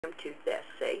to this,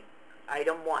 see?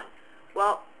 Item 1.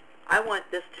 Well, I want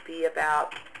this to be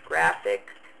about graphics,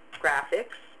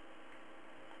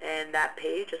 and that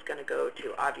page is going to go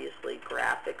to, obviously,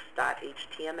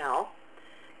 graphics.html,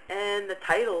 and the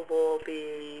title will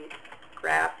be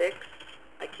graphics.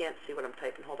 I can't see what I'm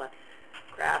typing. Hold on.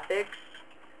 Graphics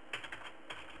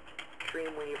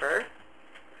Dreamweaver,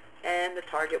 and the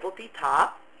target will be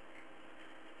top,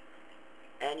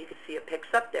 and you can see it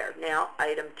picks up there. Now,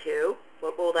 item 2,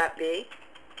 what will that be?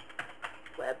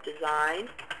 Web design.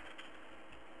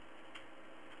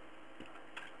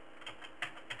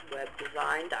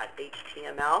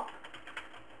 Webdesign.html.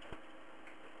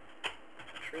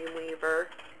 Dreamweaver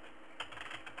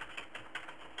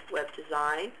web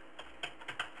design,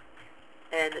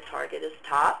 and the target is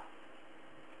top.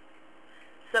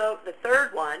 So the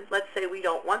third one, let's say we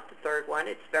don't want the third one.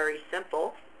 It's very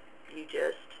simple. You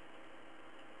just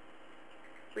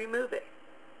remove it.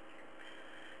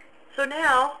 So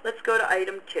now let's go to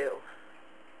item 2.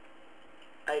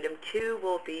 Item 2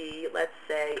 will be, let's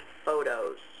say,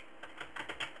 photos.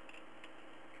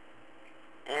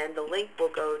 And the link will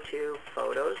go to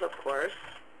photos, of course.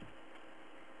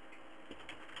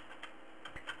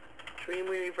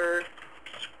 Dreamweaver,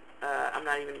 I'm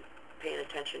not even paying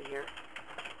attention here.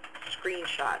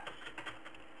 Screenshots.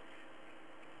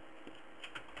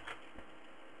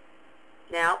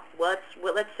 Now,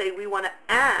 let's say we want to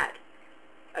add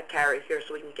a carry here,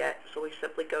 so we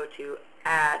simply go to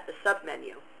add a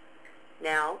submenu.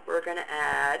 Now we're going to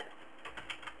add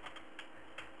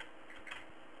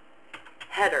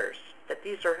headers. That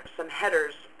these are some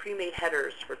headers, pre-made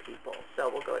headers for people. So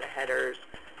we'll go to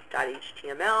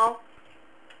headers.html,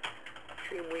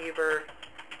 Dreamweaver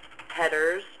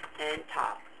headers, and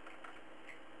top.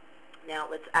 Now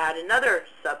let's add another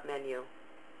submenu.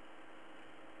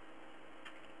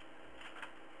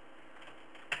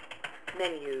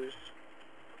 Menus.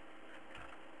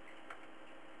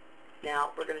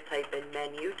 Now we're going to type in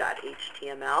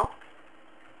menu.html,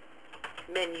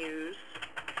 menus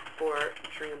for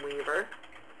Dreamweaver,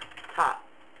 top.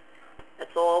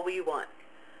 That's all we want.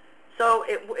 So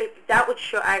that would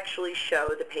actually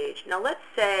show the page. Now let's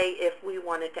say if we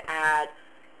wanted to add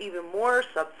even more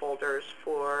subfolders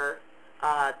for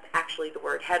actually the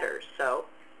word headers. So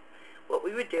what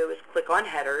we would do is click on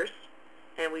headers,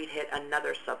 and we'd hit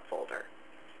another subfolder,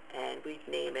 and we'd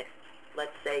name it,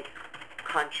 let's say,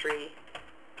 country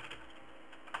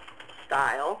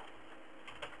style,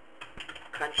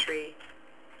 country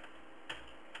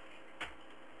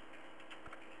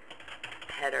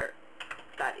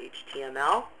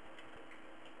header.html,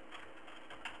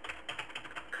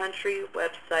 country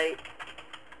website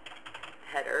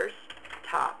headers,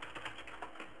 top.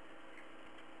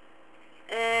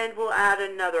 And we'll add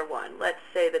another one. Let's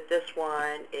say that this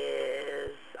one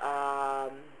is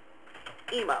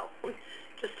emo.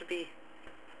 Just to be,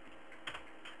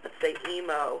 let's say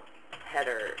emo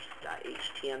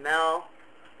headers.html,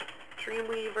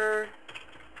 Dreamweaver,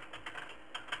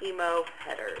 emo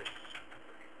headers,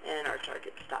 and our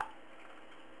target stop.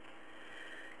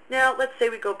 Now let's say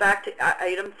we go back to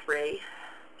item 3,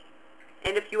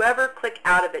 and if you ever click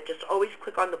out of it, just always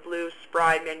click on the blue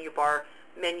SPRY menu bar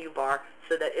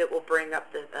so that it will bring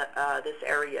up this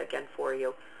area again for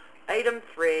you. Item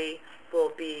 3 will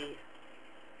be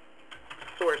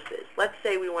sources. Let's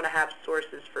say we want to have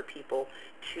sources for people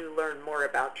to learn more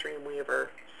about Dreamweaver.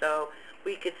 So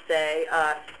we could say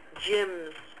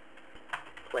Jim's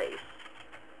place.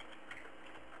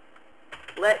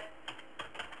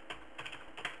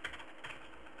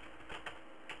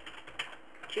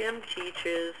 Jim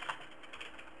teaches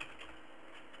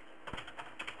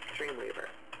Dreamweaver.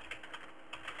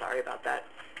 Sorry about that.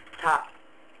 Top.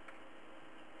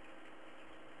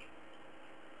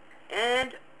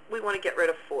 And we want to get rid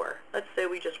of 4. Let's say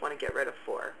we just want to get rid of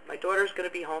 4. My daughter's going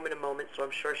to be home in a moment, so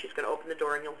I'm sure she's going to open the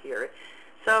door and you'll hear it.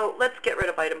 So let's get rid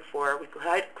of item 4. We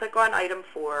click on item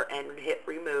 4 and hit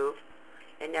remove,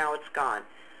 and now it's gone.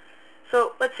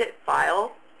 So let's hit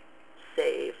File,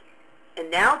 Save,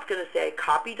 and now it's going to say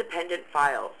Copy Dependent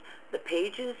Files. The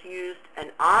pages used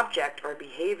an object or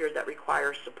behavior that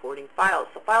requires supporting files.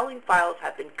 The following files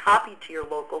have been copied to your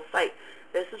local site.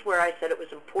 This is where I said it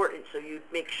was important, so you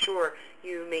make sure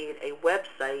you made a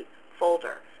website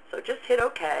folder. So just hit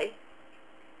OK,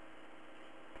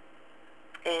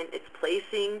 and it's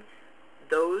placing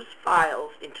those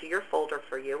files into your folder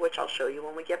for you, which I'll show you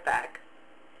when we get back.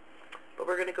 But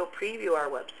we're going to go preview our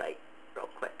website real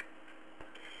quick.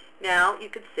 Now you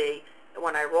can see that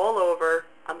when I roll over,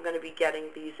 I'm going to be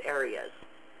getting these areas.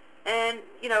 And,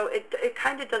 you know, it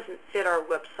kind of doesn't fit our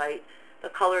website. The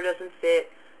color doesn't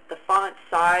fit. The font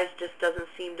size just doesn't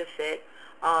seem to fit.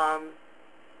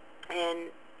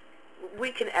 and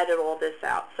we can edit all this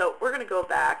out. So we're going to go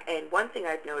back, and one thing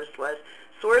I've noticed was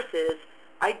sources,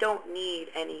 I don't need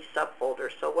any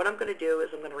subfolders. So what I'm going to do is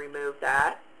I'm going to remove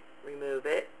that, remove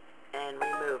it, and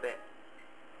remove it.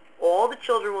 All the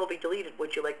children will be deleted.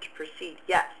 Would you like to proceed?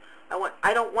 Yes.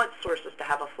 I don't want sources to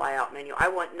have a flyout menu. I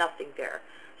want nothing there.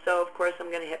 So of course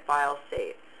I'm going to hit File,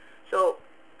 Save. So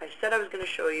I said I was going to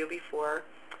show you before.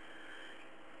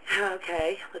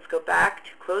 Okay, let's go back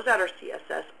to close out our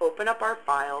CSS, open up our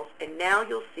files, and now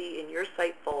you'll see in your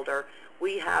site folder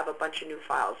we have a bunch of new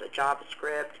files, a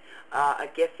JavaScript, a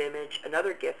GIF image,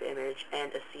 another GIF image,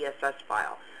 and a CSS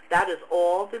file. That has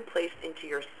all been placed into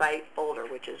your site folder,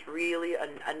 which is really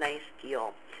a nice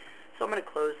deal. So I'm going to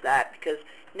close that because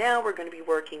now we're going to be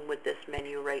working with this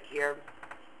menu right here,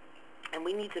 and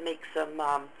we need to make some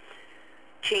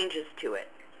changes to it.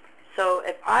 So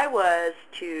if I was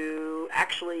to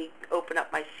actually open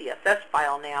up my CSS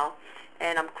file now,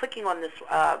 and I'm clicking on this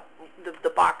the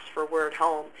box for Word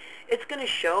Home, it's going to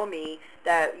show me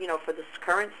that, you know, for this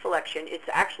current selection, it's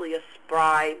actually a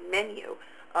SPRY menu.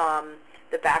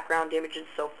 The background image and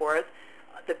so forth,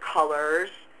 the colors,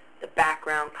 the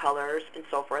background colors, and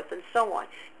so forth and so on.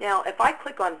 Now, if I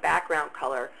click on background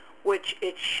color, which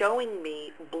it's showing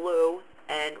me blue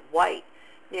and white.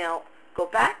 Now, go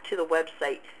back to the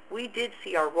website. We did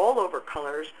see our rollover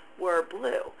colors were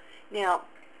blue. Now,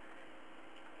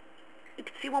 you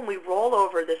can see when we roll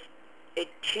over this, it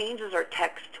changes our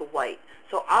text to white.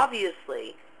 So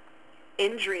obviously,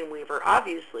 in Dreamweaver,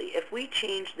 obviously, if we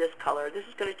change this color, this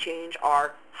is going to change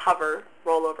our hover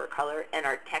rollover color and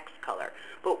our text color.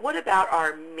 But what about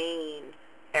our main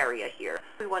area here?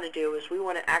 What we want to do is we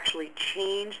want to actually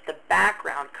change the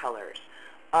background colors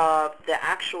of the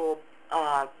actual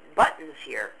buttons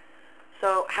here.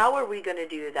 So how are we going to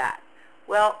do that?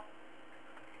 Well,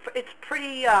 it's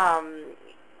pretty,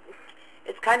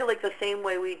 it's kind of like the same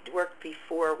way we worked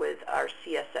before with our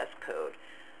CSS code.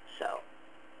 So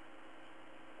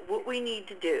what we need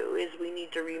to do is we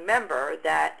need to remember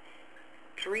that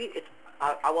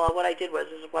well, what I did was,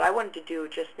 what I wanted to do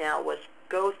just now was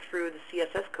go through the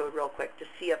CSS code real quick to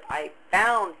see if I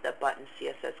found the button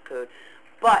CSS code.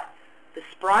 But the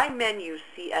SPRY menu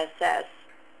CSS,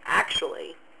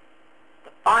 actually,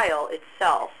 the file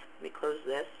itself, let me close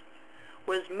this,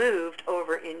 was moved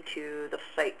over into the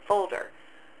site folder.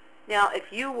 Now,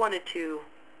 if you wanted to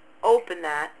open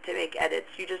that to make edits,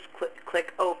 you just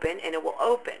click open and it will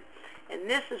open. And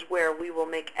this is where we will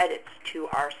make edits to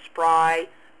our SPRY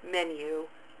menu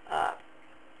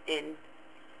in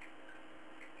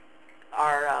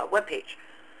our web page.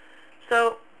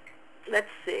 So let's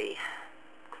see.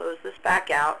 Close this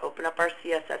back out, open up our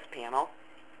CSS panel.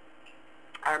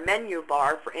 Our menu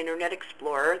bar for Internet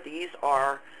Explorer,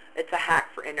 it's a hack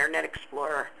for Internet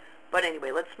Explorer. But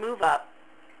anyway, let's move up.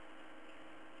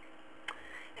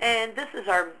 And this is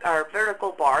our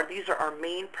vertical bar. These are our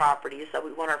main properties that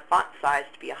we want our font size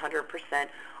to be 100%.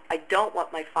 I don't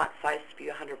want my font size to be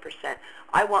 100%.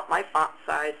 I want my font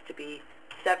size to be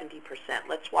 70%.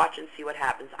 Let's watch and see what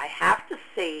happens. I have to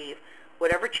save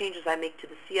whatever changes I make to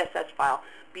the CSS file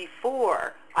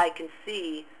before I can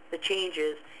see the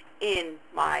changes in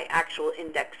my actual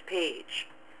index page.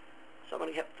 So I'm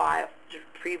going to hit File to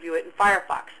preview it in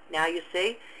Firefox. Now you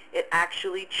see, it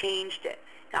actually changed it.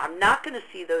 Now I'm not going to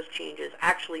see those changes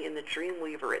actually in the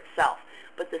Dreamweaver itself,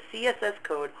 but the CSS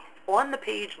code on the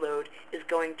page load is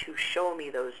going to show me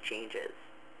those changes.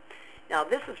 Now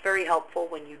this is very helpful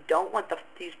when you don't want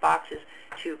these boxes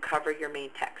to cover your main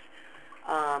text.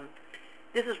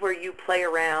 This is where you play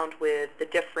around with the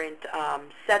different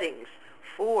settings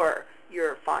for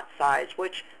your font size,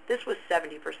 which this was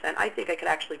 70%. I think I could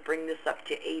actually bring this up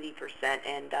to 80%,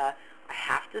 and I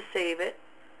have to save it.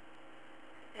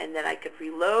 And then I could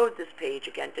reload this page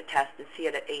again to test and see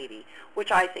it at 80, which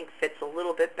I think fits a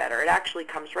little bit better. It actually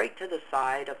comes right to the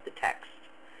side of the text.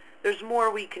 There's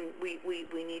more we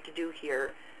need to do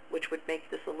here, which would make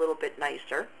this a little bit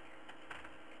nicer.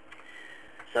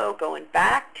 So going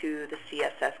back to the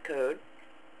CSS code,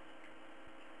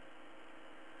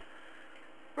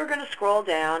 we're going to scroll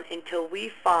down until we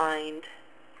find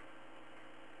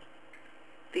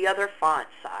the other font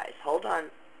size. Hold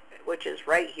on, which is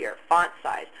right here, font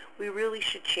size. We really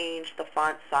should change the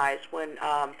font size when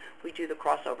we do the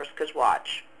crossovers, because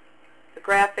watch. The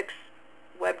graphics,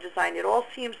 web design, it all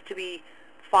seems to be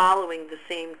following the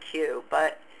same cue,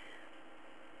 but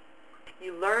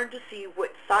you learn to see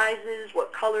what sizes,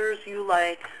 what colors you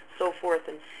like, so forth.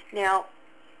 And now,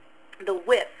 the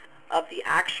width of the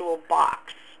actual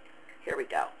box, here we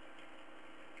go.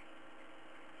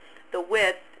 The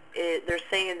width, they're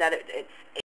saying that it's